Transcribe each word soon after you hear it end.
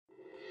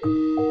All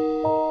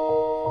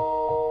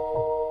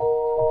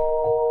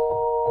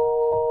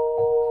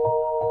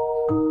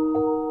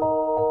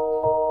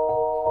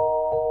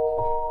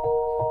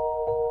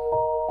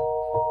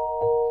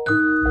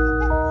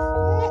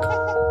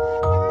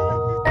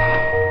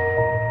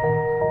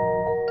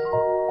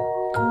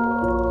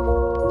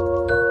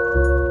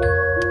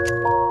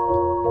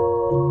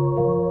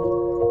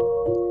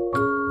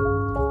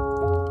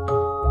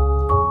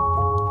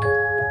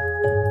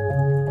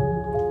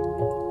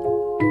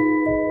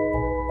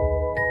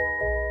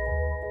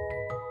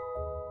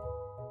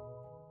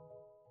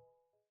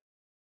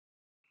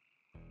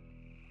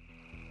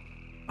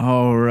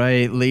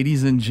right,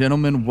 ladies and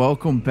gentlemen,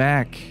 welcome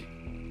back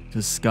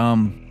to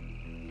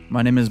Scum.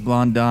 My name is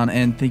Blonde Don,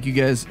 and thank you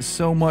guys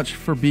so much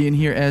for being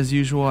here as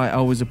usual. I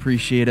always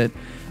appreciate it.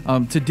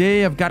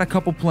 Today, I've got a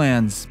couple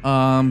plans.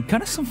 Kind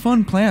of some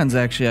fun plans,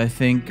 actually, I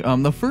think.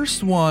 The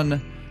first one,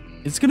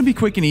 it's going to be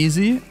quick and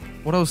easy.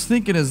 What I was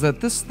thinking is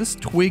that this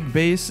twig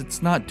base,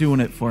 it's not doing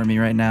it for me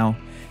right now.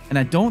 And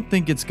I don't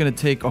think it's going to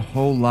take a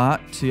whole lot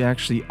to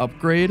actually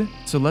upgrade.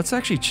 So let's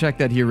actually check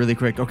that here really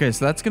quick. Okay,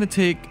 so that's going to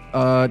take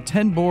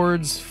 10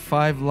 boards,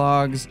 5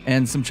 logs,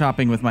 and some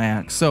chopping with my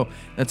axe. So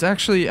that's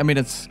actually, I mean,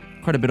 it's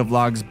quite a bit of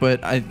logs,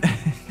 but I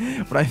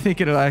think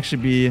it'll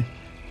actually be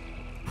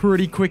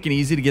pretty quick and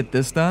easy to get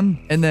this done.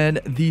 And then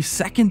the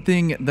second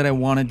thing that I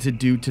wanted to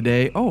do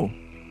today, oh,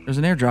 there's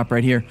an airdrop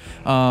right here.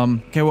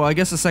 Okay, well, I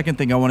guess the second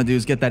thing I want to do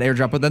is get that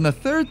airdrop. But then the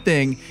third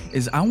thing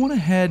is I want to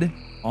head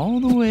all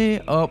the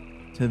way up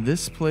to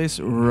this place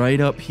right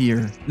up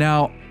here.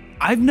 Now,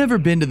 I've never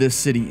been to this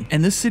city,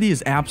 and this city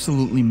is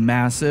absolutely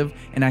massive,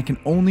 and I can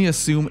only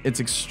assume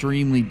it's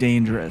extremely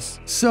dangerous.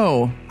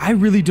 So, I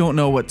really don't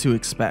know what to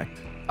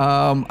expect.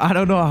 I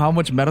don't know how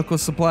much medical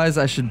supplies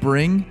I should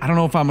bring. I don't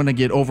know if I'm gonna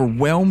get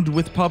overwhelmed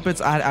with puppets.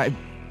 I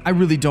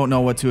really don't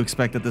know what to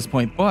expect at this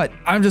point, but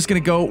I'm just gonna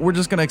go. We're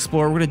just gonna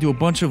explore. We're gonna do a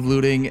bunch of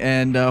looting,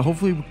 and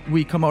hopefully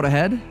we come out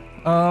ahead.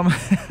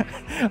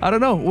 I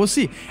don't know. We'll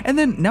see. And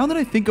then, now that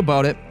I think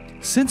about it,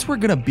 since we're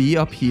gonna be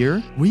up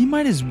here, we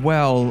might as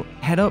well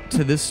head up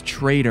to this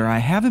trader. I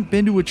haven't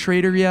been to a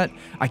trader yet.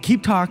 I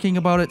keep talking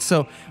about it,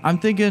 so I'm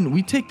thinking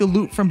we take the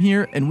loot from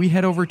here and we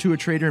head over to a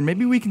trader, and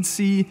maybe we can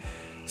see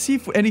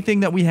if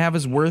anything that we have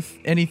is worth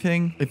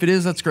anything. If it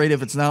is, that's great.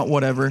 If it's not,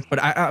 whatever.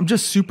 But I'm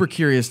just super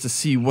curious to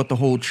see what the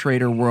whole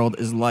trader world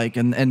is like,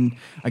 and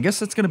I guess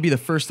that's gonna be the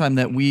first time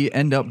that we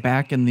end up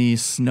back in the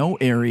snow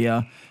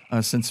area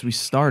since we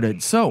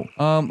started. So,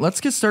 let's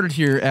get started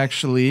here,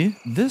 actually.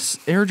 This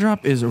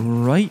airdrop is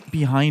right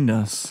behind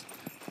us.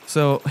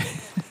 So,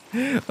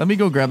 let me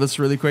go grab this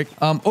really quick.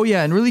 Oh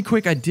yeah, and really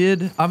quick, I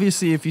did,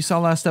 obviously, if you saw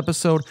last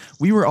episode,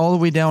 we were all the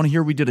way down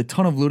here. We did a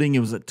ton of looting. It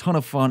was a ton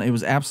of fun. It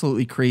was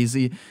absolutely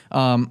crazy.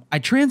 I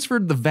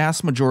transferred the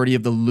vast majority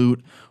of the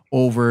loot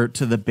over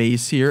to the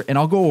base here, and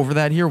I'll go over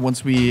that here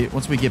once we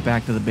get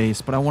back to the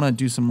base, but I want to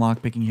do some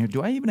lockpicking here.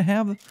 Do I even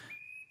have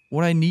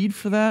what I need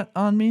for that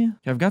on me?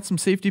 Okay, I've got some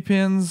safety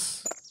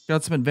pins,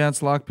 got some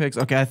advanced lockpicks.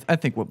 Okay, I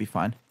think we'll be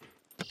fine.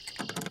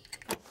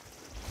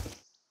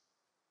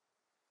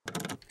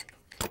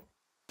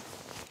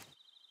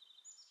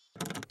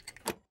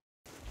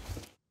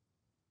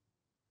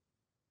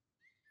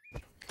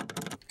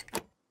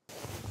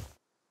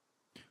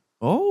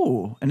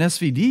 Oh, an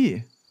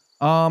SVD.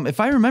 If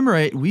I remember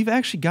right, we've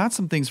actually got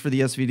some things for the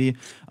SVD.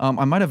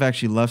 I might have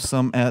actually left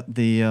some at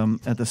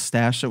the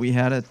stash that we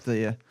had at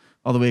the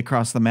all the way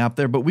across the map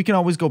there, but we can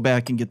always go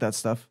back and get that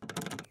stuff.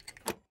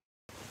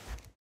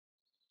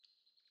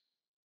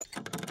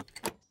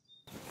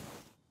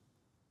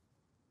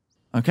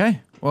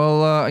 Okay,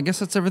 well, I guess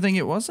that's everything.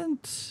 It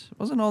wasn't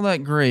all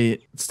that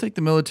great. Let's take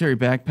the military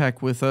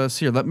backpack with us.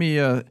 Here, let me,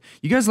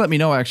 you guys let me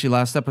know, actually,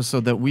 last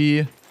episode that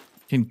we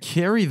can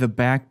carry the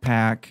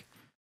backpack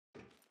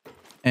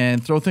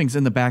and throw things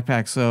in the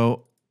backpack,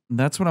 so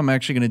that's what I'm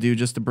actually going to do,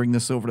 just to bring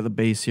this over to the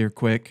base here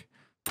quick.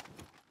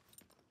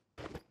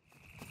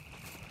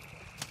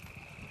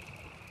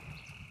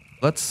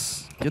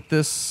 Let's get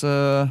this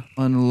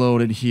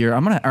unloaded here.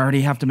 I'm going to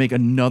already have to make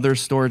another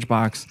storage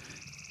box.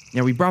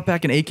 Yeah, we brought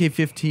back an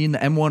AK-15, the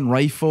M1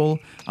 rifle,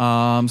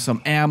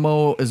 some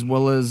ammo, as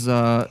well as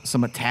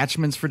some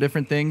attachments for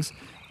different things.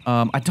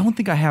 I don't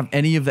think I have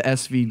any of the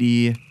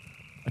SVD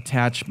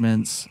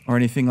attachments or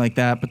anything like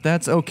that, but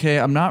that's okay.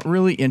 I'm not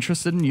really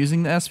interested in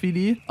using the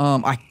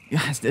SVD.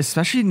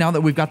 Especially now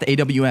that we've got the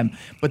AWM.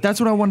 But that's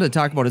what I wanted to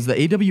talk about is the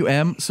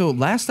AWM. So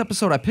last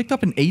episode I picked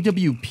up an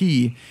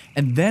AWP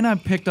and then I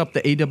picked up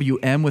the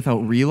AWM without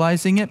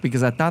realizing it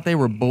because I thought they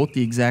were both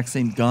the exact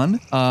same gun.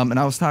 And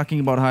I was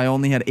talking about how I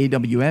only had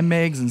AWM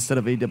mags instead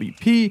of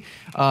AWP.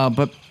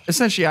 But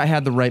essentially I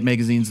had the right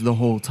magazines the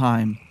whole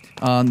time.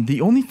 The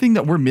only thing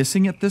that we're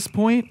missing at this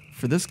point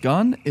for this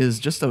gun is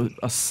just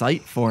a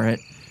sight for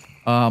it.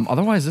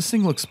 Otherwise, this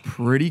thing looks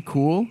pretty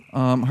cool.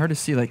 Hard to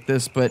see like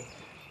this, but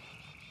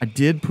I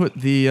did put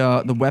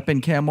the weapon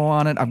camo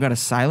on it. I've got a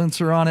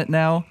silencer on it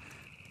now.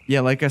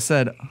 Yeah, like I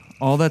said,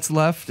 all that's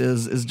left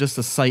is just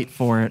a sight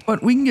for it.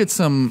 But we can get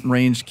some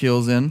ranged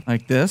kills in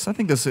like this. I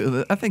think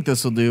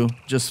this will do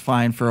just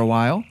fine for a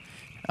while.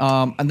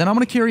 And then I'm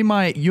going to carry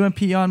my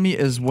UMP on me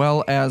as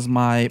well as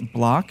my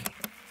block.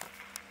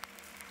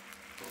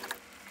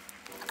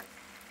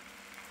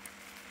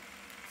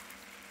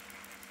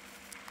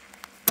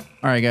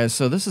 Alright guys,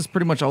 so this is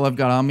pretty much all I've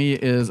got on me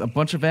is a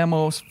bunch of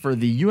ammo for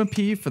the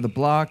UMP, for the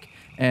block,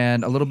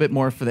 and a little bit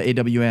more for the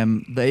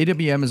AWM. The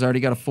AWM has already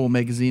got a full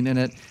magazine in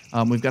it.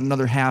 We've got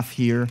another half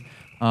here.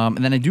 And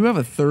then I do have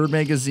a third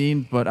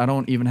magazine, but I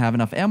don't even have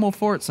enough ammo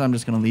for it, so I'm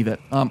just going to leave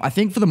it. I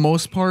think for the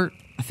most part,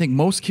 I think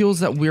most kills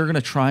that we're going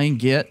to try and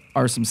get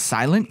are some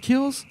silent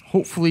kills.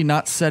 Hopefully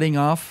not setting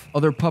off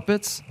other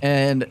puppets.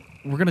 And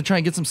we're going to try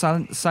and get some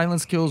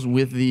silence kills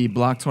with the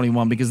Block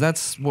 21 because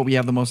that's what we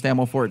have the most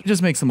ammo for. It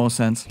just makes the most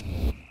sense.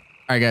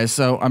 Alright guys,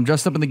 so I'm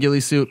dressed up in the ghillie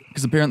suit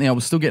because apparently I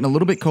was still getting a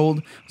little bit cold.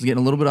 I was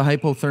getting a little bit of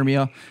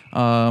hypothermia.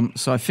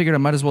 So I figured I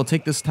might as well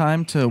take this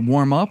time to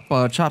warm up,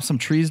 chop some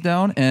trees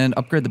down, and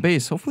upgrade the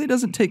base. Hopefully it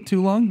doesn't take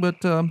too long,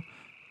 but I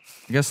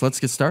guess let's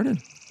get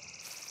started.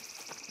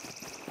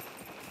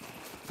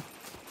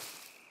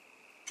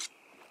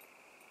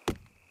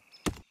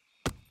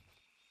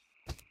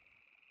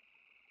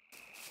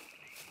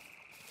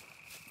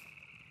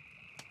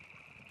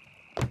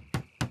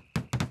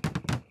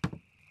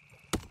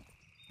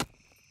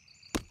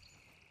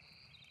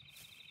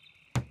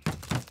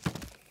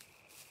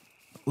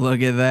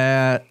 Look at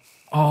that.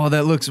 Oh,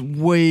 that looks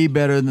way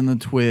better than the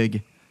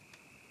twig.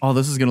 Oh,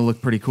 this is going to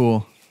look pretty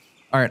cool.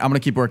 All right, I'm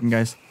going to keep working,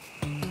 guys.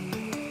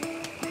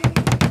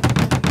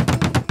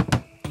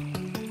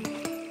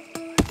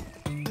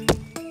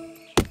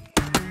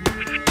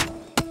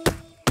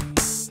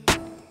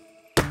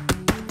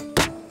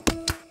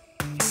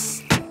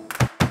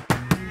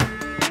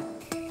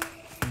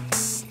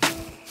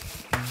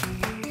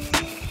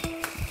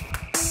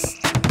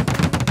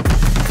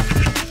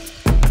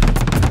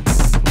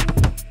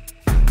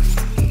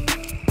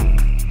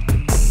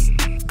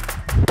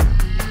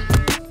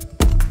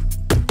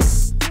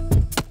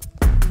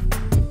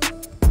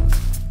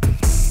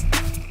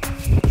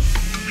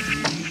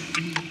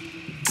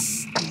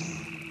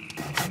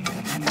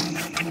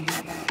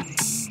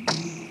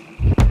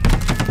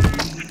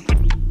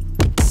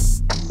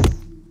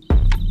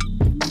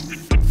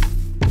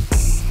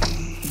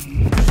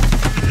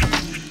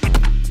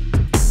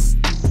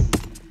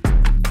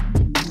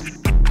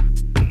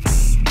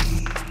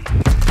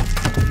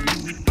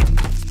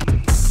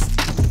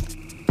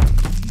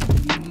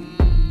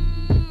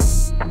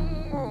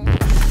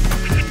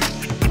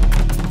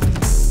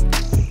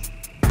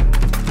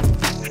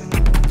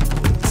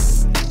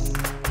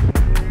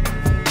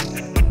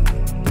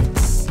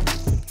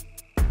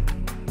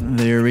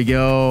 There we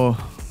go.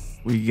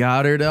 We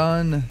got her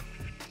done.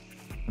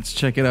 Let's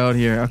check it out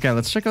here. Okay,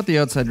 let's check out the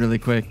outside really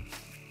quick.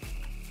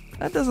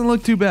 That doesn't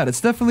look too bad. It's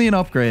definitely an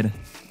upgrade.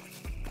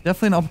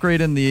 Definitely an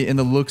upgrade in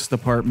the looks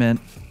department.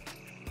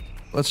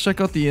 Let's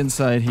check out the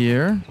inside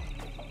here.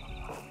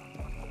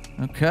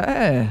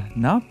 Okay,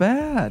 not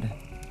bad.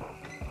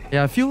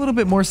 Yeah, I feel a little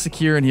bit more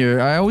secure in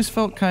here. I always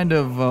felt kind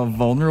of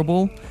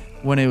vulnerable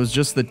when it was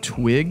just the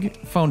twig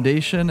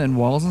foundation and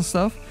walls and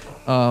stuff.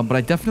 But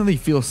I definitely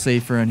feel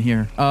safer in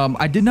here.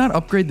 I did not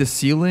upgrade the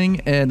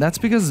ceiling, and that's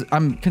because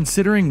I'm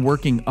considering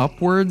working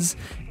upwards.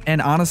 And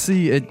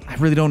honestly, I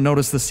really don't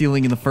notice the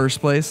ceiling in the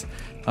first place.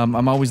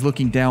 I'm always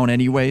looking down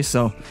anyway,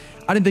 so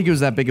I didn't think it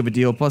was that big of a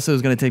deal. Plus, it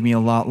was going to take me a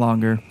lot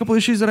longer. A couple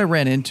issues that I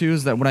ran into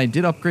is that when I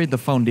did upgrade the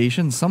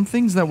foundation, some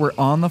things that were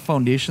on the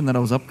foundation that I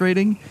was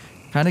upgrading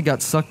kind of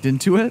got sucked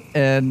into it,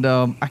 and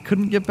I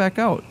couldn't get back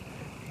out.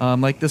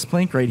 Like this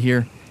plank right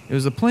here. It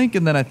was a plank,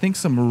 and then I think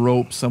some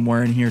rope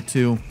somewhere in here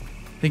too.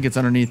 I think it's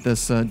underneath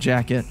this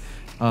jacket,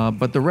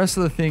 but the rest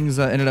of the things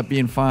ended up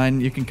being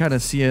fine. You can kind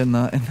of see it in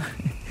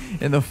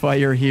the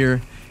fire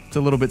here. It's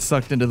a little bit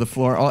sucked into the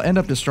floor. I'll end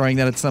up destroying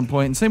that at some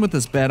point. And same with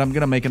this bed. I'm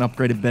gonna make an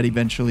upgraded bed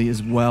eventually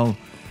as well,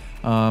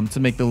 to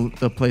make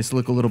the place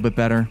look a little bit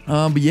better.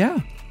 But yeah,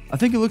 I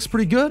think it looks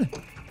pretty good.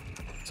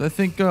 So I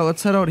think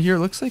let's head out here.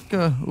 Looks like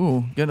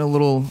ooh, getting a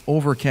little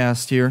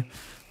overcast here.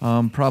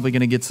 Probably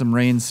gonna get some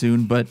rain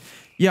soon, but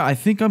yeah, I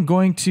think I'm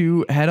going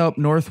to head up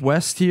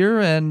northwest here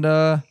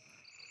and.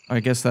 I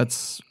guess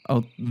that's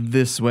out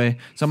this way.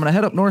 So I'm going to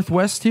head up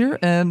northwest here,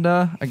 and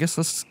I guess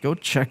let's go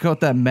check out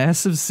that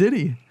massive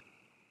city.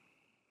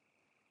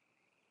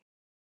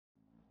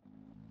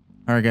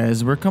 Alright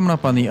guys, we're coming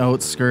up on the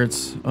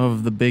outskirts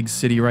of the big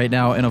city right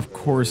now, and of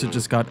course it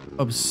just got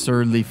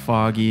absurdly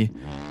foggy.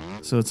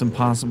 So it's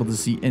impossible to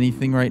see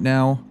anything right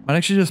now. I'd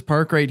actually just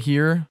park right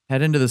here,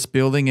 head into this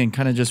building, and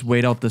kind of just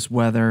wait out this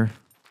weather.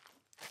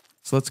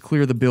 So let's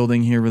clear the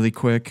building here really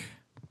quick.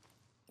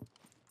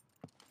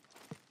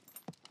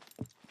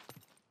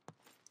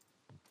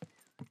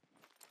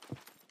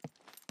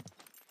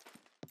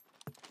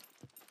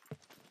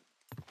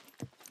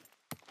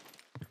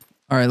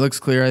 All right, looks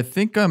clear. I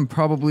think I'm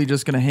probably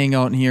just going to hang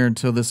out in here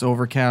until this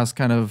overcast,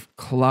 kind of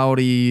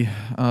cloudy,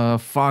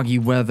 foggy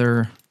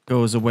weather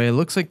goes away. It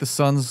looks like the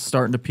sun's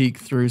starting to peek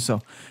through,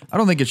 so I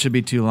don't think it should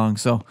be too long.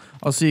 So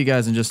I'll see you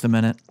guys in just a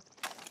minute.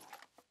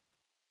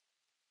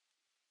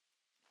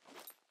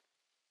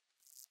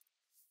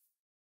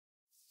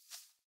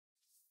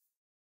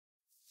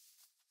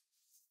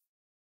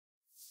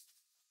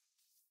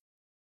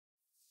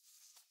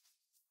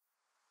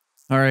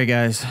 All right,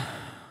 guys.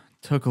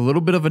 Took a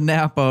little bit of a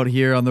nap out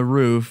here on the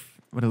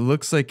roof, but it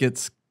looks like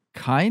it's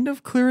kind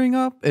of clearing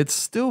up. It's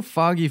still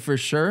foggy for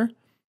sure,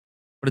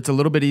 but it's a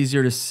little bit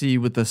easier to see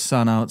with the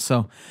sun out.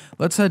 So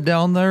let's head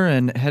down there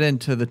and head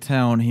into the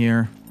town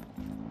here.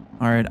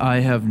 All right,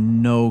 I have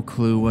no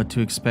clue what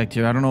to expect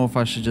here. I don't know if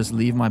I should just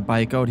leave my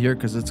bike out here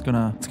because it's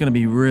gonna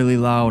be really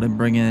loud and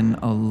bring in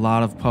a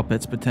lot of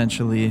puppets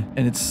potentially.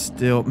 And it's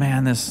still,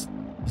 man, this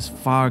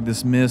fog,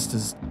 this mist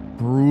is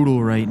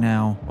brutal right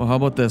now. Well, how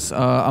about this?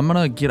 I'm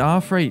gonna get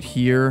off right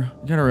here.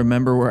 I gotta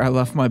remember where I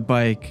left my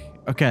bike.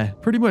 Okay,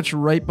 pretty much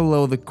right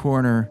below the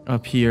corner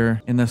up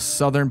here in the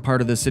southern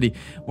part of the city.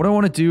 What I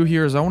want to do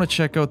here is I want to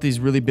check out these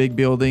really big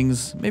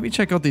buildings. Maybe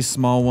check out these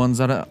small ones.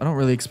 I don't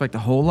really expect a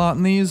whole lot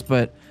in these,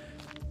 but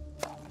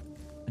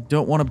I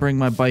don't want to bring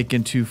my bike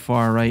in too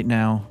far right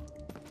now.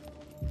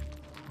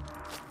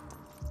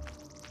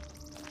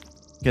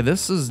 Okay,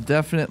 this is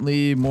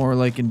definitely more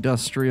like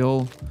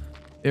industrial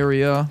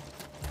area.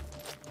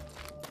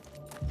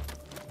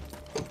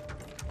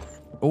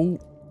 Oh.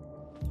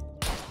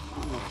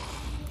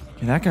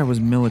 Okay, that guy was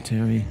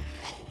military.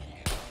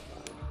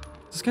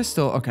 This guy's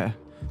still... Okay.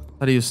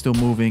 Thought he was still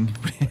moving.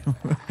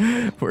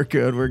 We're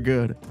good, we're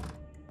good.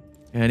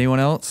 Okay, anyone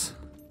else?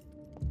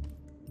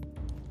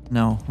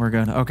 No, we're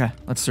good. Okay,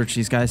 let's search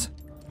these guys.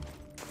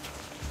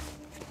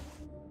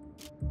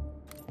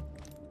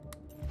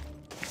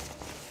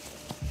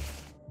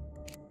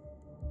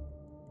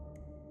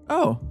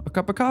 Oh, a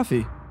cup of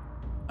coffee.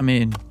 I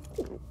mean,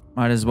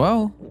 might as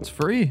well. It's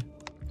free.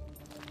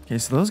 Okay,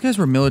 so those guys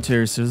were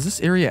military. So is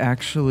this area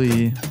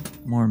actually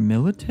more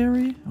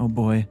military? Oh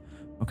boy.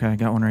 Okay, I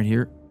got one right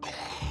here.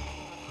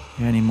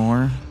 Okay, any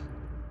more?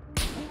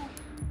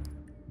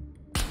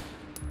 Okay,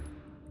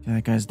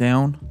 that guy's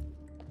down.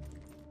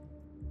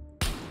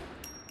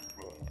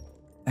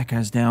 That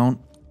guy's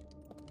down.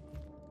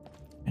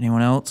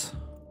 Anyone else?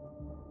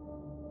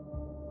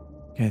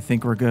 Okay, I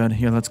think we're good.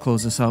 Here, let's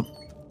close this up.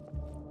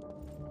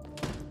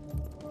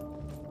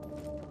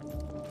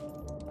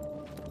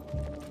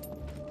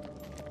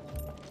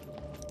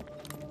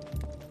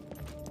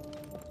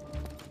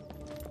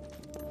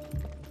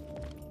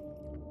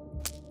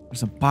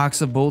 There's a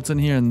box of bolts in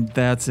here and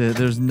that's it.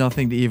 There's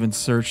nothing to even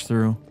search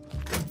through.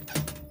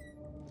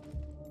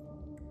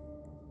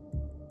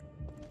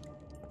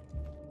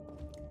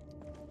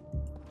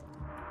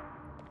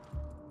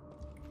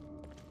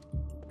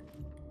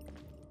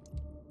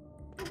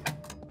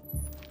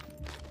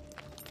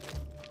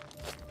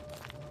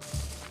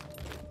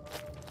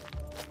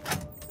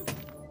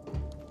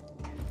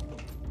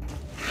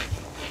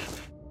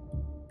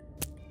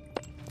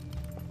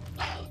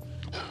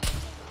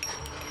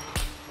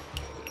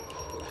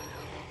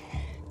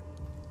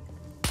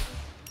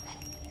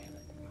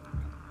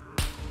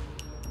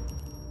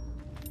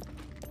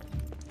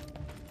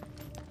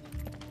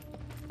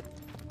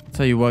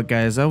 Tell you what,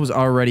 guys, I was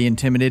already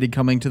intimidated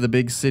coming to the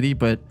big city,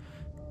 but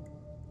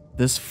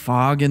this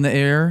fog in the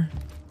air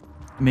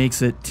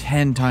makes it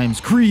 10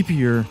 times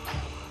creepier.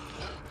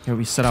 Okay,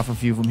 we set off a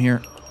few of them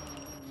here.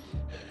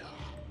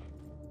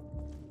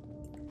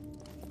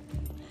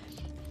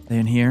 They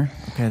in here?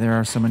 Okay, there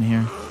are some in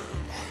here.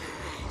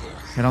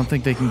 I don't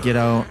think they can get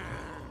out.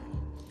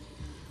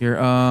 Here, do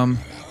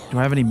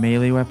I have any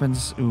melee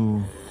weapons?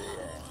 Ooh,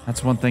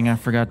 that's one thing I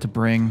forgot to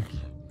bring.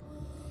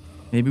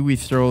 Maybe we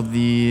throw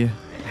the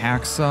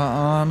hacksaw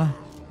on.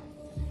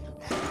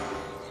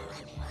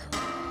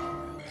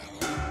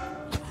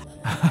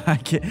 I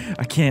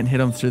can't hit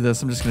him through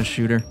this. I'm just gonna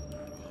shoot her.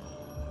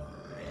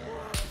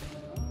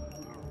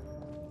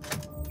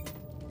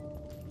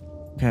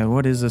 Okay,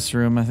 what is this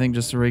room? I think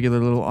just a regular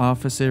little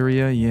office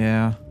area.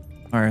 Yeah.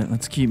 All right,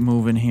 let's keep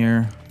moving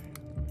here.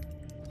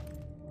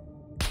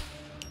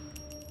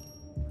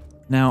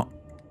 Now,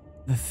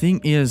 the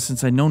thing is,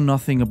 since I know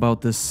nothing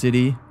about this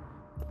city,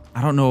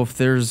 I don't know if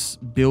there's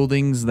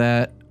buildings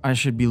that I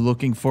should be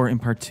looking for in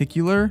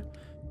particular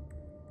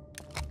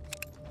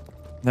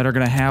that are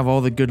going to have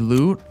all the good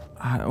loot,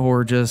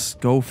 or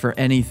just go for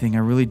anything. I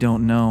really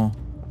don't know.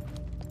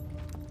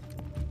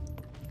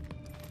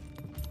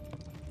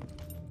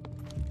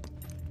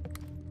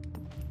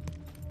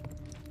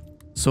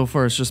 So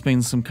far, it's just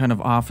been some kind of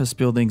office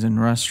buildings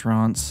and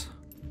restaurants.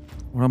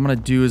 What I'm going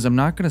to do is I'm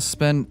not going to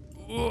spend...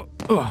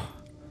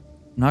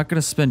 not going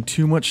to spend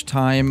too much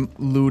time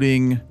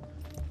looting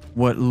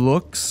what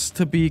looks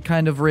to be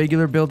kind of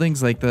regular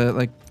buildings, like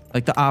the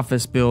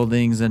office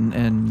buildings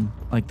and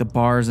like the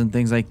bars and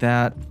things like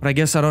that. But I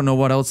guess I don't know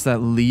what else that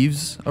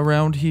leaves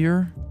around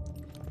here.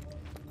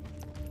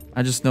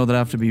 I just know that I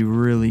have to be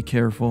really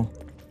careful.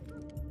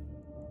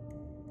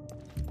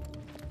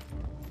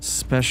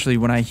 Especially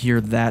when I hear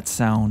that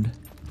sound.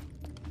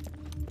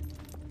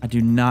 I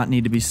do not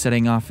need to be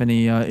setting off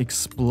any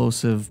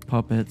explosive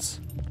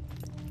puppets.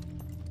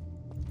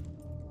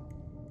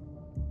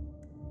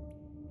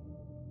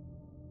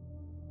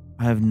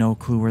 I have no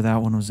clue where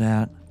that one was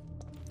at.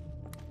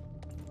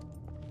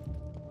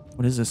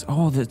 What is this?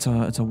 Oh, it's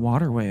a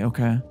waterway.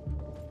 Okay.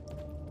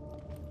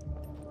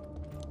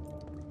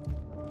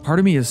 Part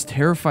of me is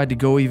terrified to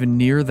go even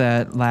near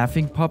that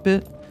laughing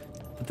puppet.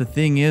 But the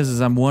thing is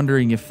I'm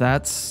wondering if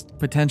that's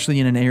potentially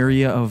in an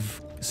area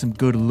of some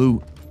good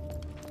loot.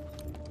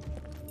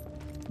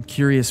 I'm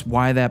curious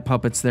why that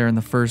puppet's there in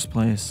the first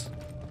place.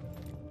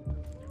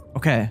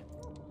 Okay.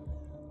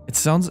 It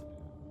sounds...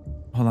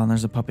 Hold on,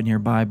 there's a puppet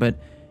nearby, but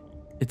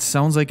it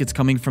sounds like it's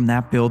coming from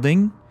that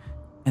building.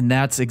 And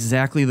that's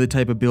exactly the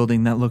type of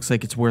building that looks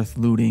like it's worth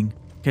looting.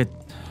 Okay.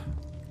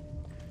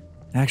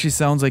 It actually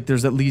sounds like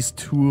there's at least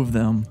 2 of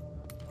them.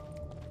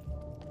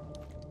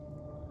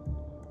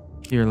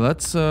 Here,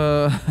 let's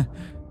throw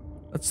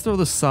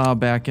the saw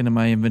back into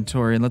my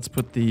inventory and let's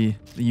put the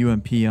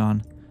UMP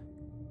on.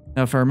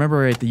 Now, if I remember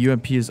right, the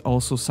UMP is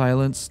also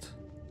silenced.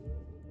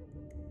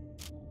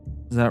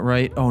 Is that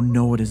right? Oh,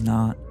 no, it is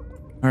not.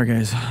 All right,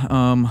 guys.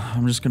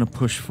 I'm just gonna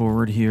push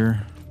forward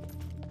here.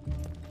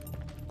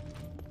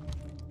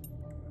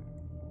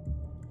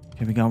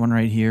 Okay, we got one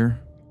right here.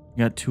 We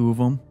got 2 of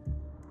them.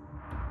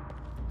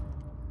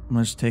 I'm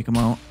gonna just take them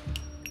out.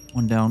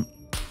 1 down.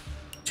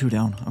 2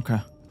 down. Okay.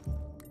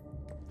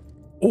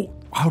 Oh,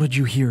 how did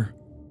you hear?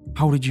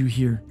 How did you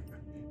hear?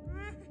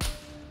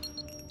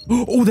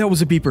 Oh, that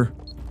was a beeper.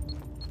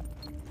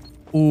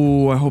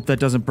 Oh, I hope that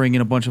doesn't bring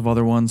in a bunch of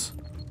other ones.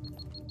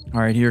 All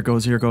right, here it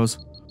goes. Here it goes.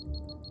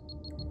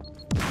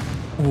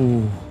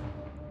 Oh.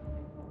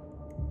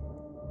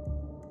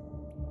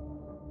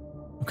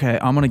 Okay,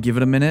 I'm gonna give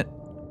it a minute.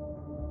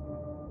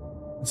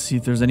 Let's see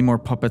if there's any more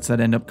puppets that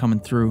end up coming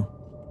through.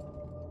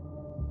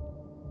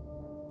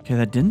 Okay,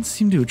 that didn't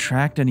seem to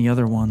attract any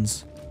other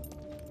ones.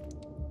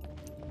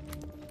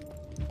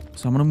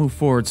 So I'm gonna move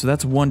forward. So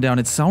that's 1 down.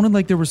 It sounded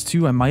like there was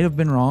 2. I might have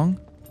been wrong.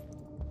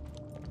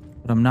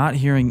 But I'm not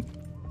hearing...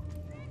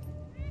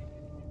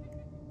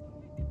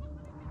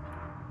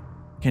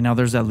 Okay, now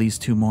there's at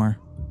least 2 more.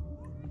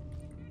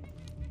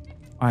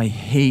 I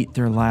hate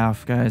their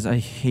laugh, guys. I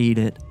hate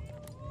it.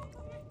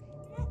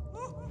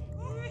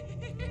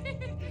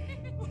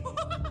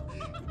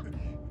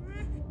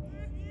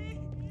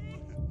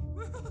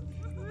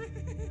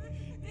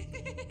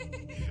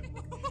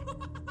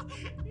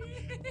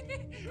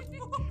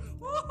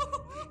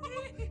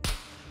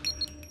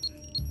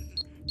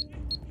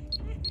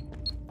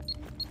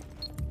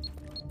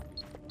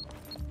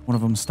 One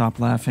of them stopped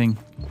laughing.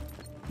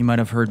 He might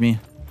have heard me.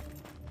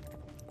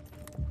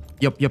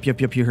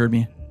 Yep, you heard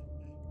me.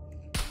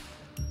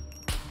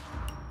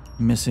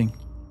 Missing.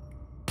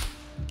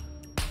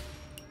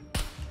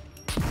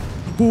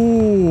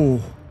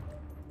 Oh!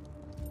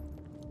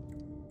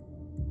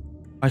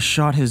 I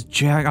shot his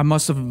jack. I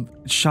must have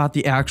shot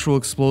the actual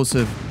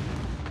explosive.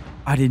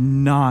 I did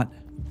not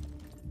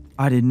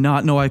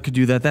know I could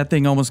do that. That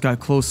thing almost got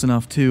close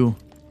enough too.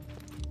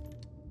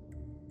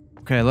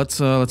 Okay, let's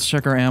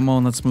check our ammo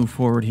and let's move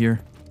forward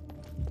here.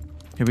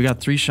 Okay, we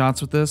got 3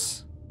 shots with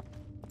this.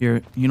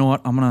 Here, you know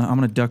what? I'm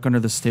gonna duck under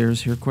the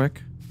stairs here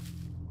quick.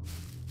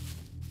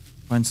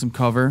 Find some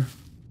cover.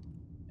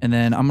 And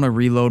then I'm gonna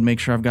reload, make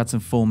sure I've got some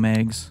full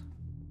mags.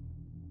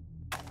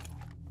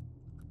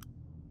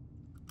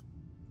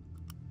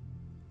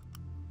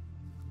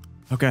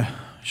 Okay,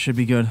 should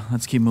be good.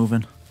 Let's keep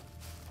moving.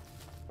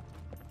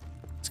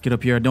 Let's get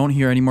up here. I don't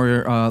hear any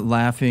more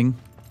laughing.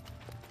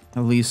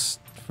 At least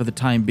for the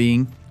time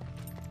being.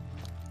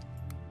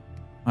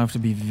 I have to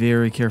be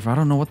very careful. I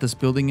don't know what this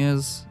building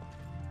is.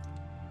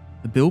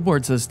 The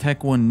billboard says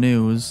Tech 1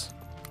 News.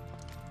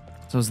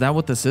 So is that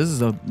what this is?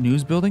 Is a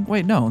news building?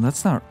 Wait, no,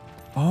 that's not.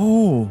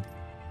 Oh.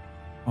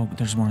 Oh, but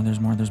there's more, there's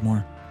more, there's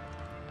more.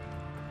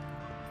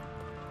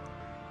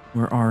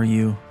 Where are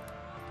you?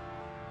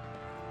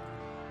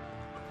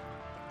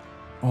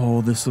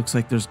 Oh, this looks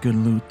like there's good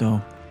loot,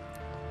 though.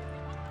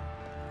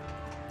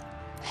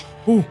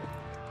 Oh.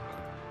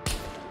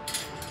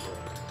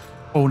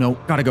 Oh, no.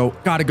 Gotta go.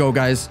 Gotta go,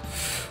 guys.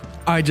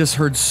 I just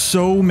heard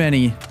so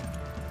many.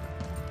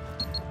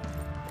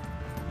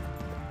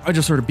 I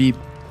just heard a beep.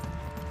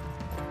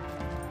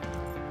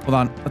 Hold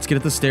on. Let's get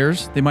at the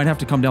stairs. They might have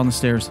to come down the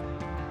stairs.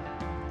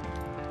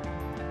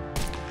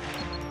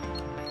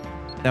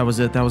 That was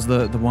it. That was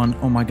the one.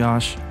 Oh, my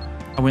gosh.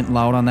 I went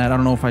loud on that. I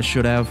don't know if I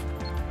should have.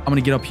 I'm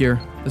gonna get up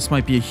here. This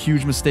might be a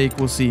huge mistake.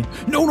 We'll see.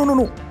 No, no, no,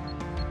 no.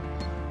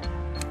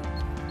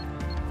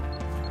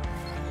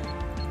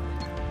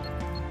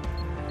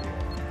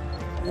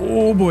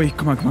 Oh boy.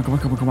 Come on, come on, come on,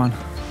 come on, come on.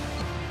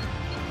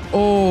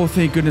 Oh,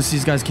 thank goodness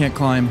these guys can't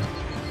climb.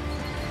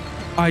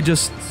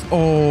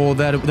 Oh,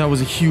 that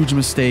was a huge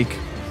mistake.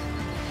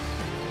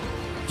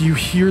 Do you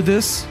hear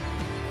this?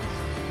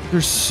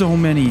 There's so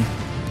many.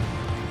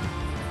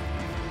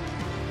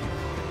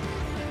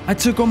 I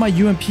took on my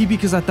UMP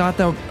because I thought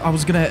that I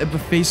was gonna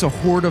face a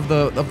horde of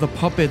the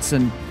puppets,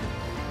 and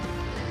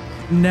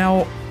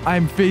now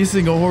I'm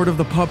facing a horde of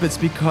the puppets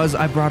because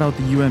I brought out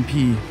the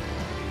UMP.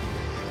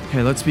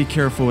 Okay, let's be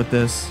careful with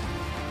this.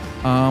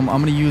 I'm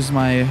gonna use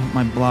my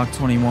Block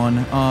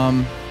 21.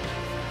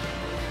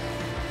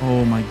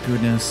 Oh my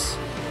goodness.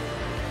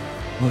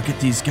 Look at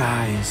these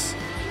guys.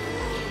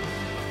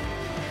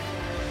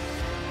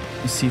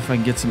 Let's see if I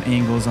can get some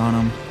angles on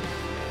them.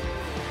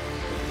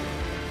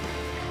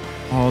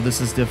 Oh,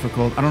 this is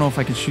difficult. I don't know if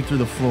I can shoot through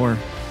the floor.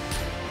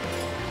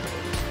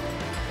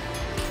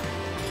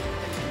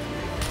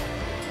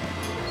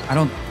 I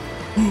don't...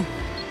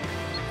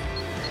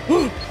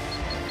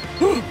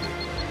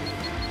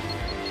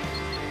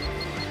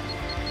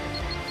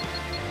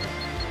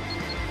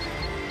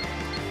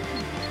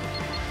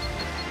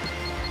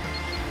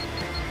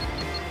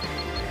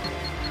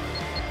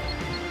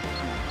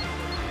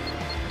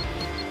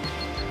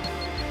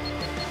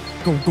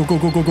 Go, go, go,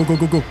 go, go, go, go,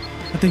 go, go.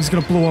 That thing's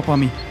gonna blow up on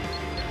me.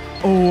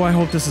 Oh, I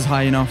hope this is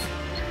high enough.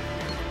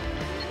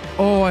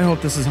 Oh, I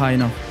hope this is high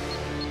enough.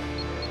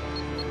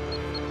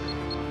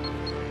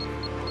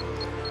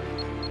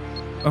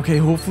 Okay,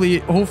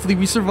 hopefully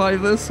we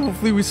survive this.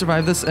 Hopefully we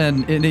survive this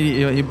and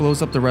it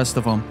blows up the rest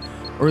of them.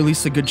 Or at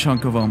least a good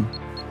chunk of them.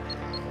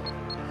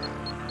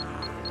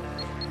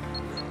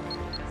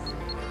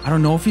 I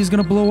don't know if he's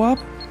gonna blow up.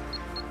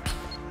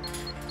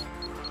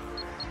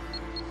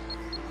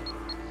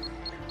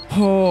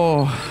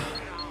 Oh.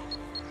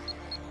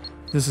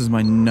 This is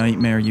my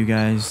nightmare, you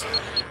guys.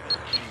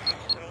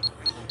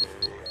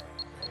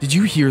 Did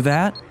you hear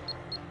that?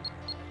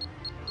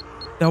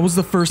 That was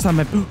the first time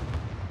I...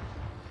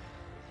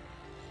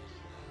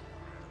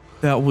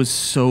 That was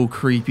so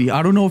creepy.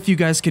 I don't know if you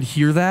guys could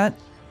hear that,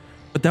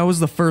 but that was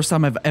the first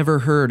time I've ever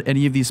heard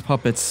any of these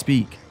puppets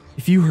speak.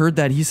 If you heard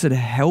that, he said,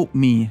 help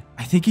me.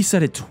 I think he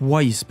said it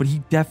twice, but he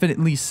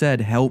definitely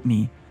said, help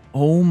me.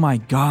 Oh my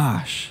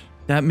gosh.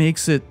 That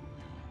makes it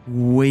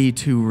way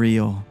too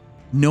real.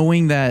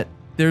 Knowing that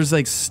there's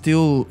like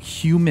still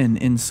human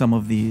in some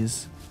of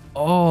these.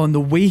 Oh, and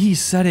the way he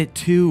said it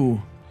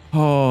too.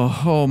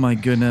 Oh my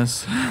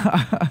goodness.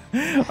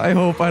 I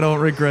hope I don't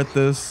regret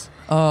this.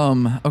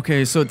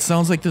 Okay, so it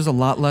sounds like there's a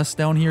lot less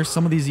down here.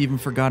 Some of these even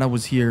forgot I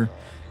was here.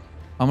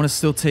 I'm gonna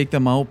still take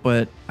them out,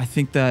 but I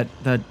think that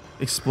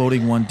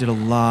exploding one did a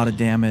lot of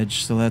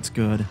damage, so that's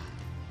good.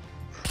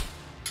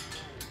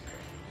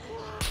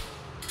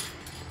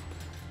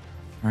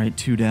 Alright,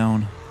 2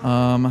 down.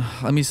 I'm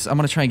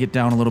gonna try and get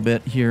down a little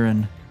bit here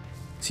and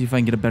see if I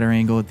can get a better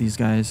angle at these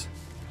guys.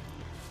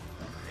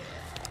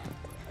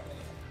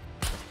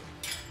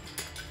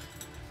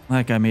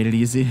 That guy made it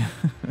easy.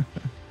 I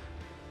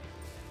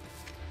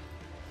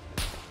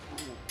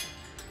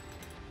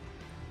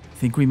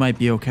think we might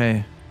be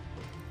okay.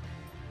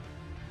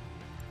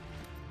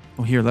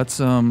 Oh, here, let's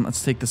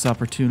take this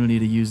opportunity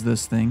to use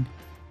this thing.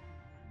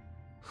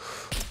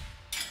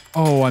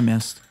 Oh, I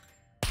missed.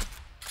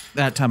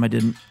 That time I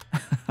didn't.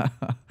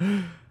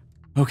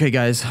 Okay,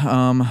 guys,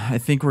 I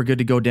think we're good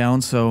to go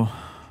down, so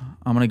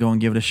I'm gonna go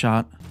and give it a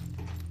shot.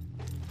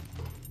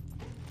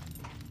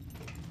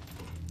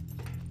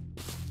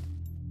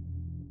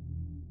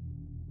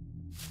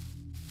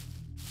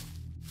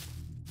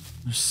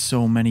 There's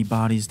so many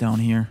bodies down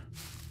here.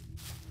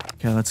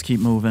 Okay, let's keep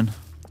moving.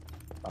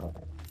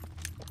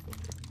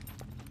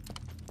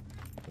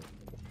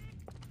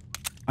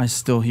 I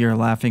still hear a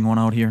laughing one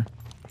out here.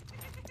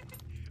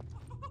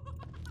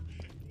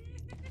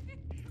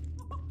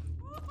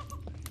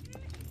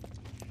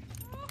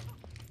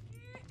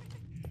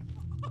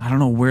 I don't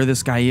know where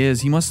this guy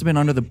is. He must have been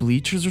under the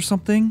bleachers or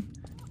something.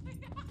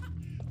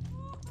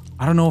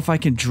 I don't know if I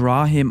can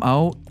draw him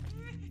out.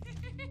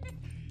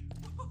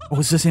 Oh,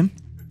 is this him?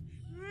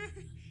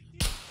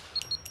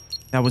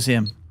 That was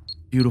him.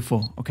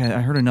 Beautiful. Okay,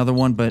 I heard another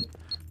one,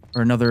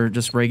 or another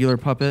just regular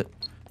puppet.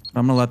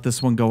 I'm gonna let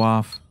this one go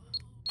off.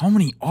 How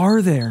many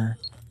are there?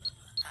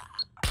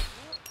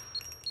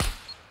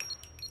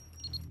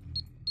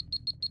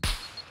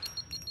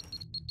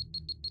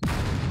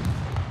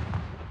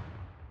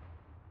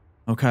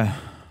 Okay,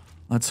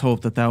 let's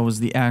hope that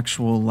was the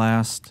actual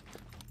last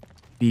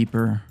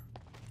beeper.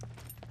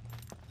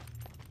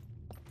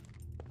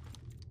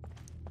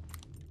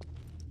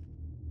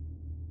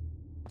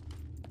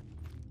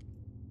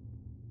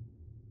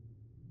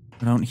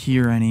 I don't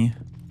hear any.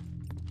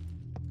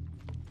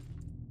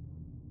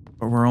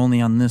 But we're only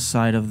on this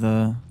side of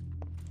the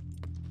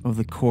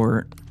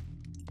court.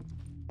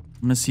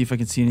 I'm gonna see if I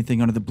can see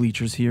anything under the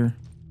bleachers here.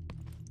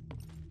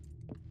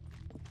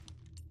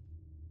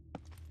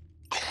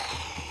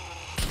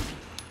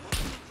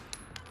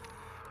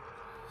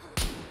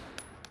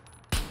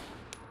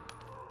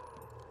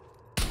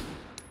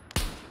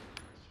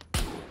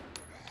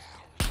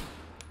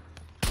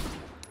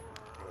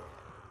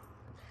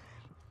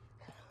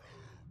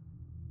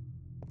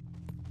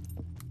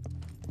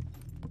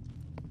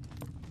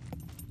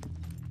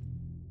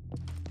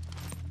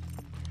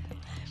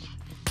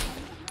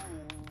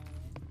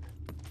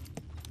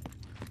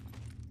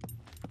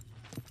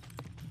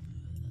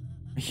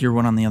 I hear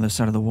one on the other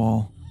side of the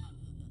wall.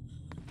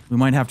 We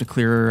might have to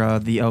clear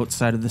the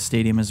outside of the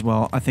stadium as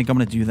well. I think I'm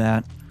going to do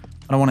that.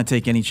 I don't want to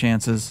take any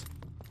chances.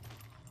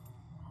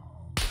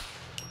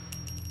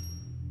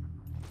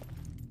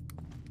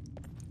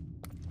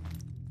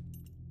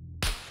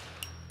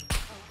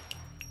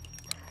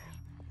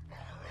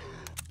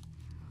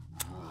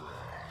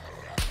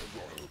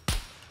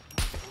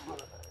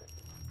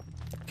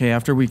 Okay,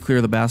 after we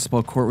clear the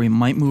basketball court, we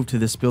might move to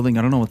this building.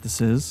 I don't know what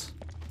this is.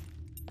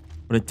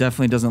 But it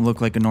definitely doesn't look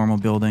like a normal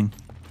building.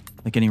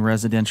 Like any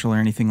residential or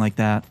anything like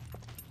that.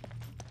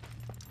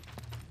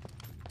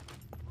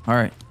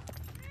 Alright.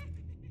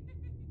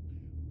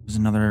 There's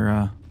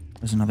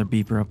another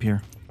beeper up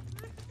here.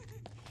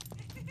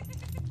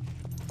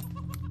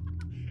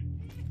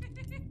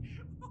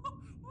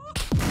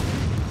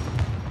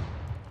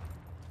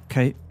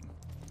 Okay.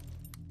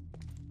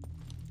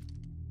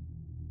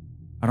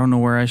 I don't know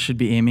where I should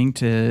be aiming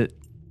to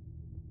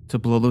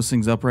blow those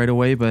things up right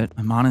away, but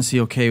I'm honestly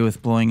okay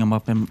with blowing them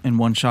up in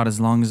one shot as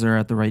long as they're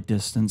at the right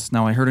distance.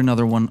 Now I heard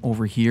another one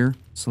over here,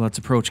 so let's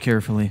approach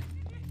carefully.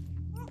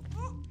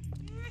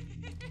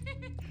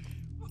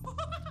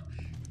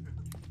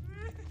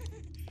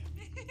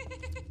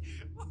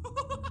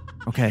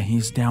 Okay,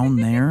 he's down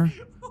there.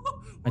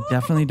 I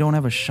definitely don't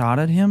have a shot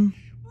at him.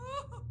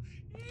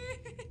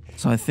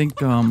 So I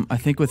think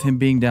with him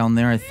being down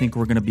there, I think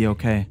we're gonna be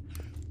okay.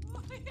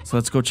 So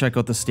let's go check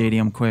out the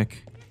stadium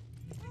quick.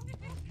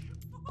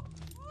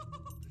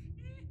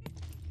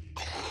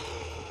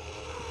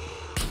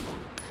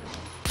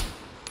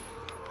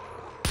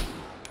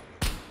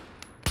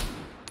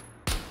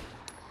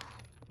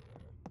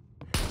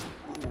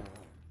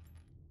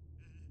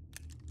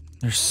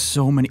 There's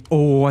so many.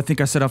 Oh, I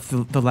think I set off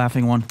the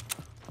laughing one.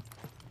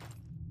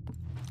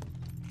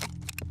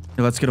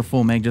 Here, let's get a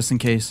full mag just in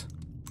case.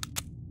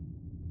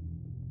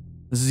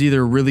 This is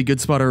either a really good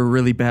spot or a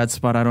really bad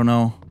spot. I don't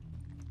know.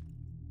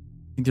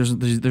 I think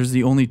there's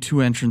the only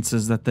two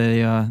entrances that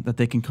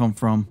they can come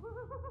from.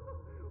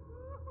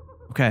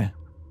 Okay.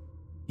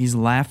 He's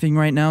laughing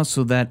right now,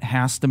 so that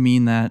has to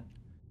mean that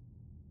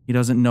he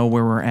doesn't know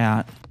where we're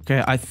at.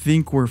 Okay, I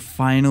think we're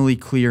finally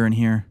clear in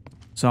here.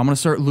 So I'm going to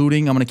start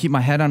looting. I'm going to keep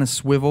my head on a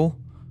swivel.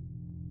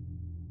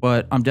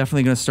 But I'm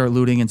definitely going to start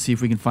looting and see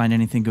if we can find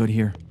anything good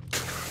here.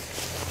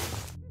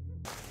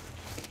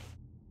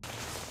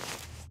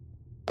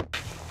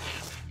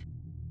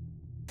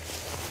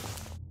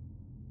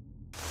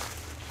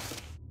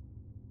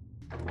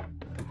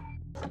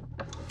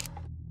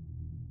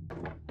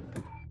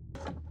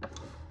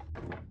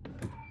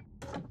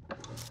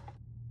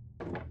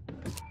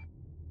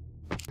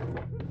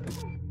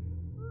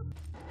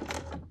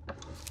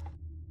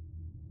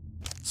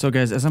 So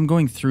guys, as I'm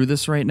going through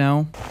this right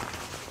now,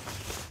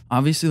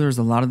 obviously there's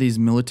a lot of these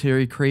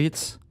military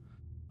crates,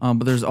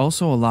 but there's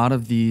also a lot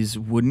of these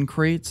wooden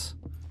crates.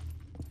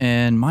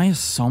 And my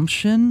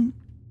assumption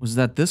was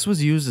that this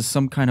was used as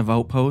some kind of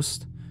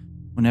outpost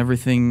when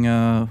everything,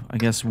 I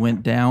guess,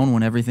 went down,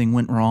 when everything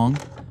went wrong.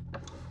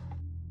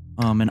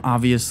 And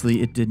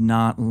obviously it did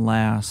not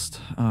last.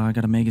 I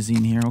got a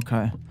magazine here,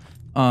 okay.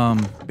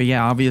 But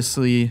yeah,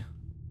 obviously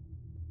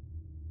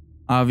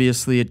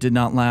it did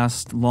not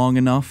last long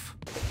enough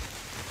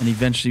and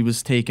eventually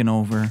was taken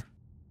over.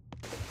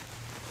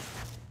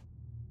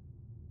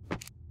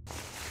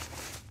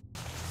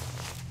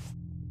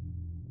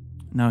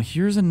 Now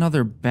here's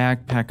another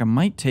backpack. I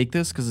might take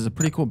this because it's a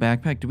pretty cool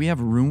backpack. Do we have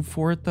room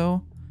for it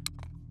though?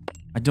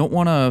 I don't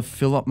want to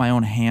fill up my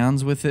own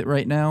hands with it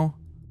right now.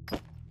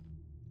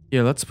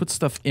 Here, let's put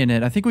stuff in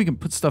it. I think we can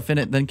put stuff in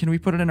it. Then can we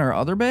put it in our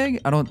other bag?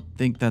 I don't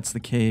think that's the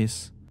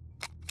case.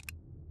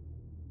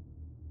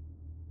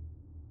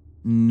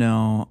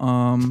 No,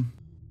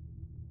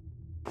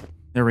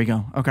 there we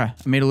go. Okay, I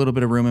made a little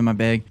bit of room in my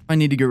bag. If I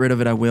need to get rid of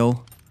it, I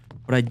will.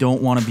 But I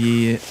don't want to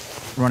be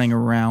running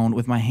around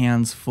with my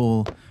hands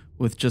full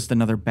with just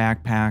another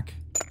backpack.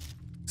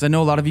 Because I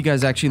know a lot of you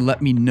guys actually let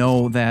me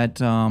know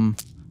that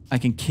I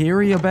can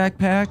carry a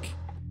backpack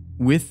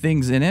with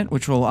things in it,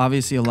 which will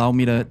obviously allow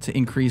me to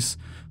increase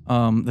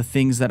the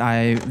things that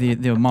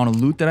the amount of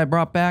loot that I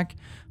brought back.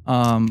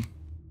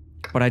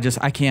 But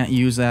I can't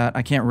use that.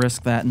 I can't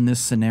risk that in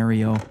this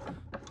scenario.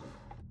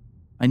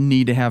 I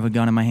need to have a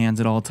gun in my hands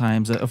at all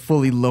times. A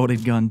fully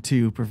loaded gun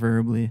too,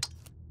 preferably.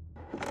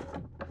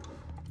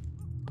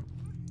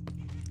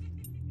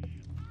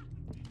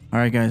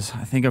 Alright guys,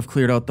 I think I've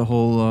cleared out the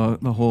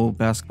whole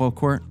basketball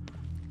court.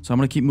 So I'm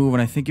gonna keep moving.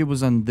 I think it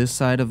was on this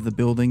side of the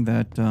building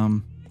that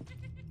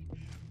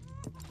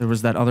there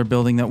was that other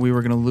building that we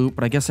were gonna loot,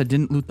 but I guess I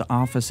didn't loot the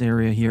office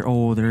area here.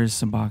 Oh, there is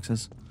some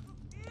boxes.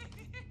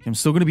 I'm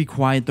still gonna be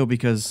quiet though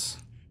because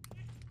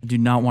I do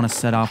not want to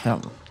set off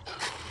that.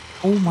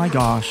 Oh my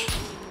gosh.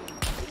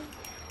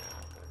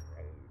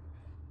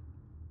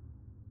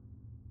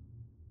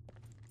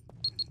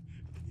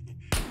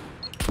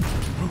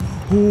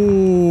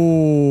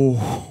 Oh.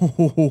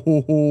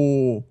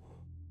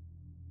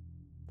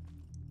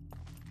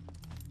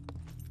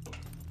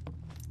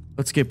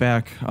 Let's get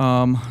back.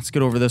 Let's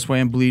get over this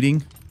way. I'm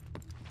bleeding.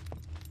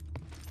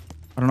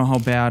 I don't know how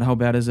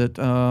bad is it?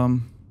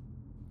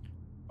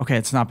 Okay,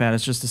 it's not bad.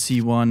 It's just a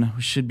C1.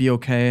 We should be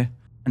okay.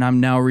 And I'm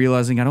now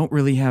realizing I don't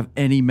really have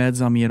any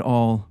meds on me at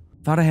all.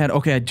 Thought I had...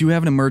 Okay, I do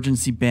have an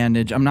emergency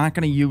bandage. I'm not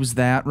going to use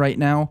that right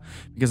now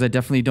because I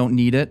definitely don't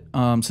need it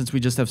since we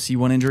just have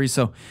C1 injuries.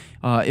 So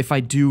if I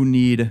do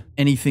need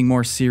anything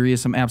more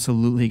serious, I'm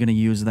absolutely going to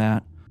use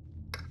that.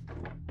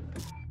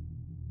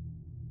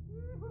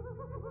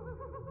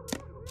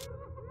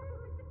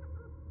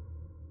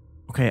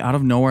 Okay, out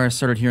of nowhere, I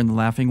started hearing the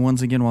laughing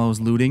ones again while I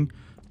was looting.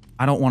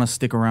 I don't want to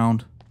stick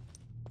around.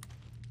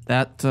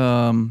 That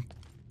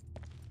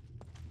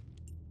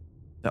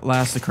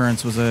last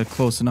occurrence was a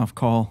close enough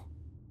call.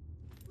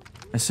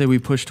 I say we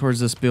push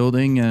towards this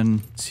building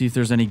and see if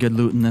there's any good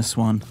loot in this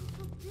one.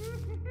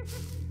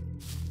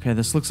 Okay,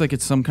 this looks like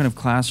it's some kind of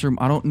classroom.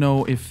 I don't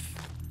know if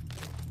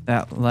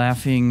that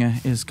laughing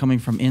is coming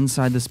from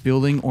inside this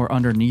building or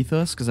underneath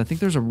us, because I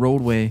think there's a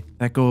roadway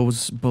that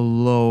goes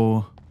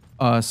below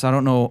us. I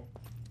don't know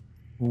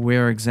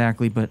where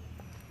exactly, but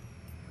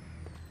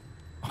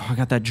oh, I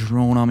got that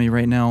drone on me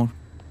right now.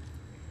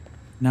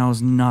 Now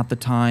is not the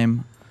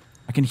time.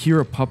 I can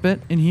hear a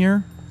puppet in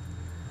here.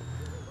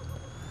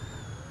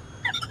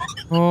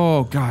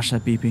 Oh gosh,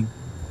 that beeping.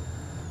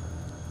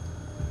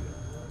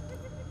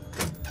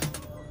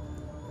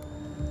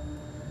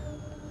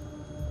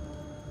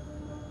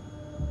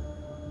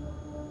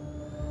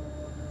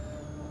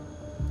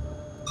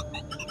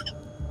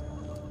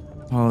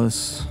 Oh,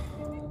 this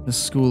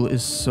school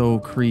is so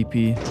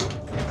creepy.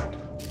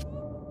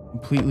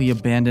 Completely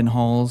abandoned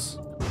halls.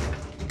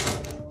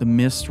 The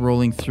mist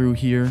rolling through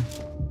here.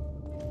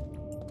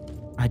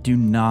 I do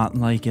not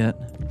like it.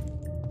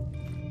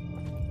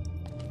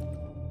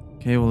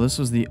 Okay, well, this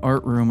was the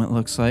art room, it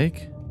looks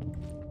like.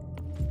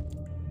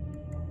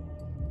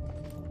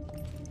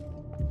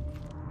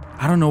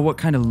 I don't know what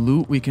kind of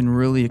loot we can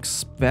really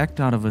expect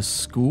out of a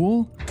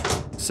school.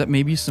 Except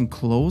maybe some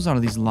clothes out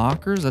of these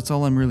lockers. That's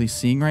all I'm really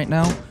seeing right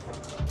now.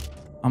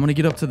 I'm gonna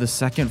get up to the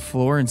second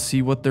floor and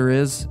see what there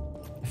is.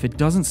 If it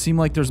doesn't seem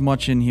like there's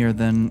much in here,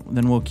 then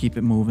we'll keep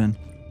it moving.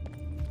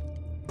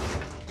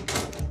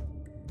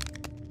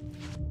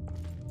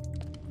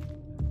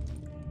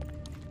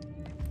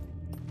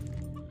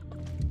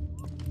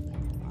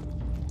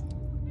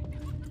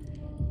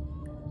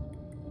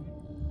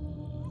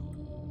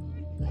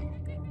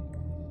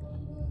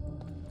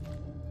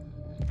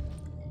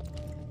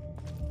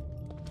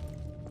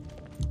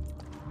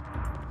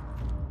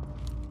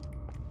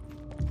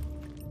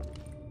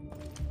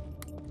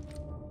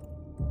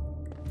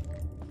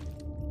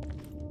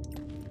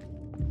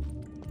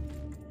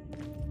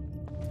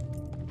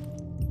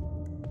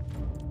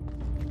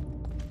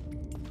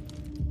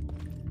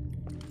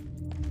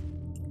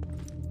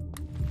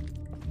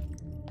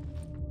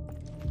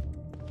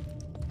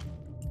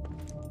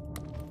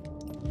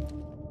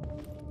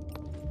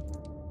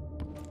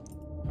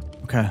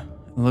 Okay,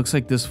 it looks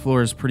like this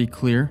floor is pretty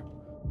clear.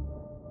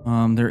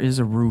 There is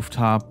a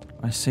rooftop.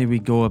 I say we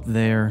go up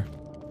there.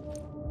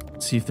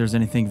 See if there's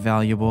anything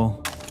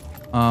valuable.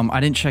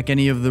 I didn't check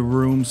any of the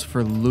rooms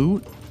for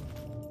loot.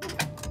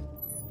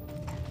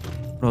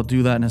 But I'll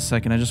do that in a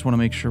second. I just want to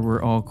make sure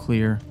we're all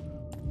clear.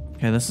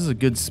 Okay, this is a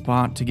good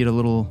spot to get a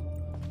little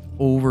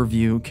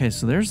overview. Okay,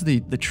 so there's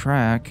the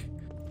track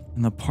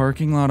and the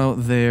parking lot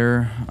out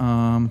there.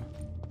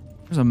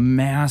 There's a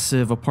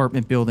massive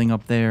apartment building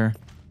up there.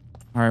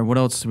 All right, what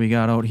else do we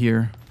got out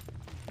here?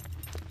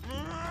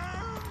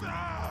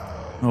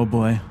 Oh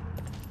boy.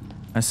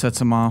 I set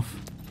some off.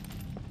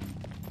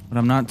 But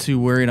I'm not too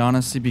worried,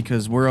 honestly,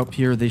 because we're up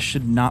here. They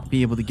should not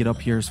be able to get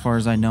up here as far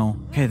as I know.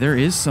 Okay, there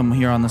is some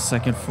here on the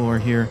second floor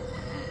here.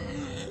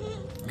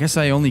 I guess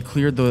I only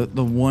cleared the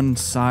one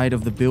side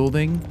of the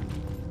building.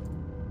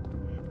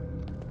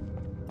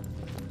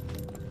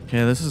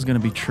 Okay, this is going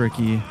to be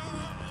tricky.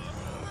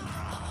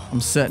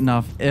 I'm setting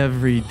off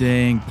every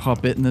dang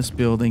puppet in this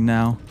building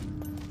now.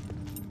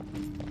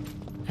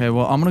 Okay,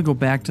 well, I'm going to go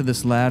back to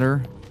this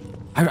ladder.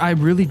 I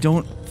really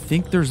don't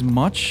think there's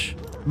much.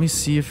 Let me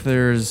see if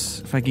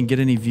I can get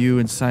any view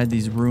inside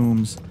these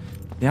rooms.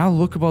 They all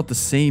look about the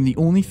same. The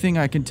only thing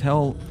I can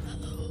tell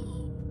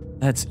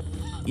that's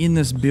in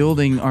this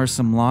building are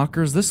some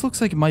lockers. This looks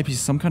like it might be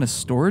some kind of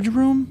storage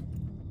room.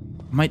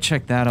 I might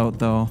check that out,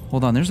 though.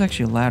 Hold on, there's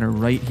actually a ladder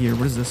right here.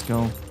 Where does this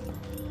go?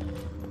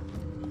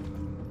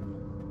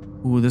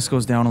 Ooh, this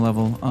goes down a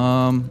level.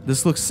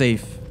 This looks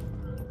safe.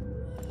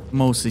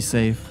 Mostly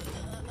safe.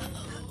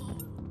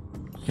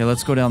 Okay,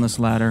 let's go down this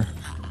ladder.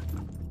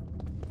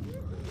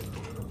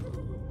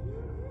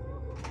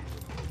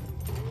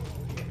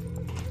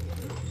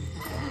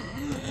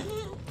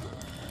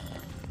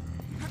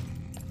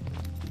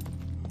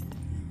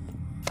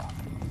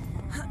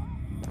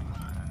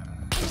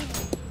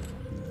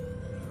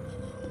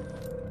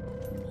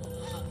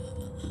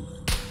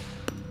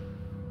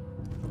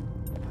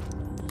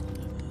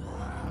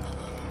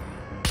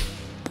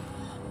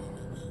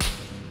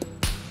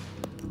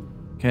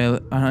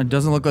 Okay, it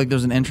doesn't look like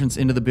there's an entrance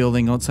into the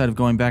building outside of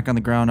going back on the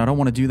ground. I don't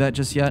want to do that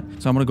just yet,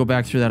 so I'm going to go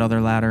back through that other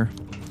ladder.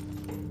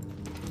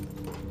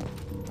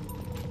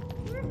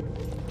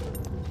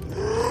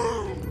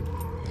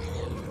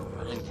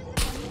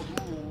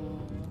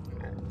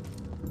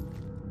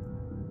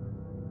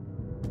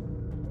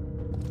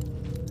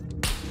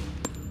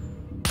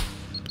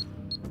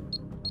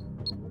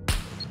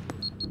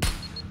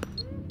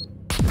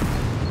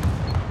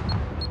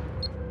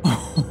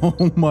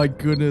 Oh my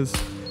goodness.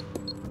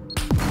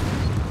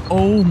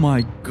 Oh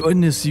my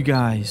goodness, you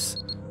guys.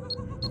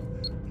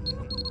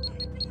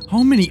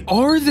 How many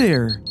are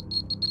there?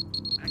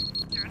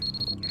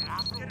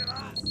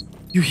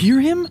 You hear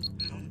him?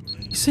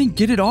 He's saying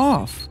get it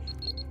off.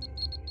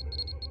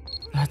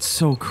 That's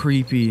so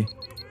creepy.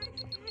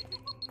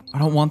 I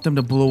don't want them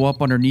to blow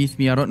up underneath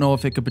me. I don't know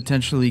if it could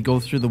potentially go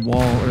through the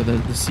wall or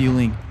the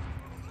ceiling.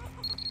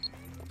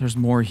 There's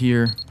more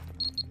here.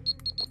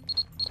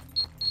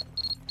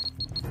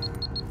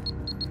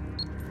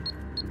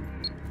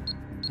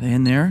 Are they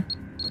in there?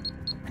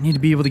 I need to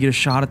be able to get a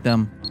shot at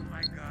them.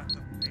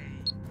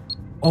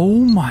 Oh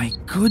my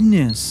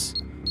goodness.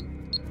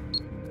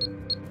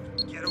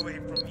 Get away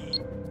from me.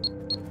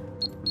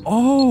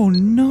 Oh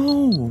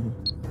no.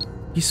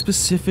 He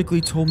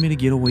specifically told me to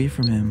get away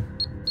from him.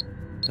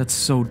 That's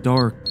so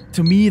dark.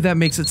 To me, that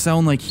makes it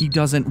sound like he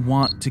doesn't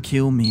want to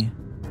kill me.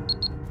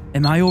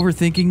 Am I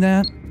overthinking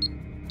that?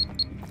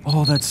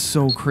 Oh, that's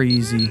so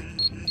crazy.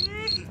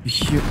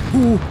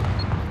 Ooh.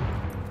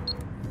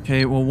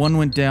 Okay, well, one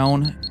went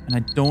down, and I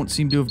don't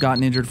seem to have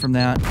gotten injured from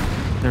that.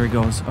 There he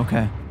goes.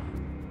 Okay.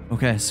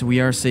 Okay, so we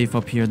are safe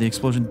up here. The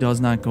explosion does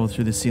not go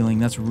through the ceiling.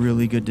 That's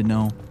really good to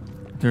know.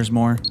 There's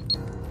more.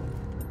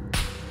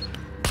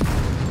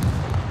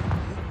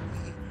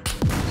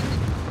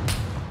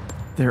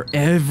 They're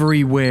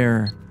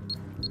everywhere.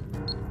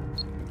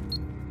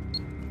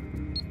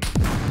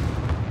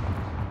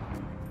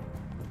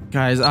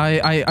 Guys,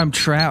 I'm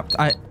trapped.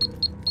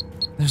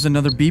 There's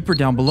another beeper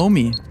down below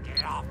me.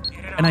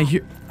 And I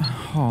hear...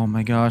 Oh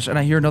my gosh. And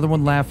I hear another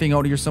one laughing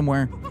out here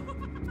somewhere.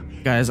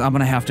 Guys, I'm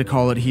gonna have to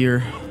call it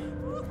here.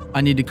 I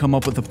need to come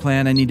up with a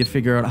plan. I need to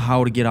figure out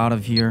how to get out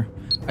of here.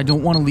 I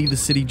don't want to leave the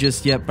city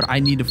just yet, but I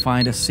need to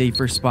find a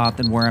safer spot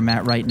than where I'm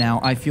at right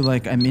now. I feel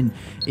like I'm in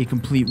a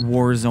complete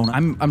war zone.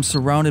 I'm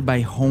surrounded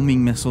by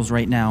homing missiles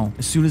right now.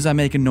 As soon as I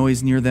make a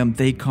noise near them,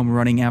 they come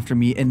running after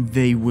me and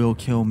they will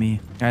kill me.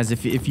 Guys,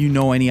 if you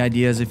know any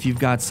ideas, if you've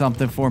got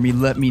something for me,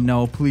 let me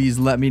know. Please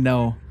let me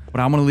know.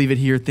 But I'm going to leave it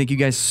here. Thank you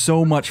guys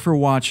so much for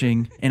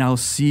watching, and I'll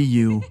see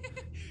you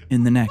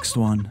in the next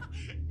one.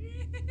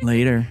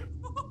 Later.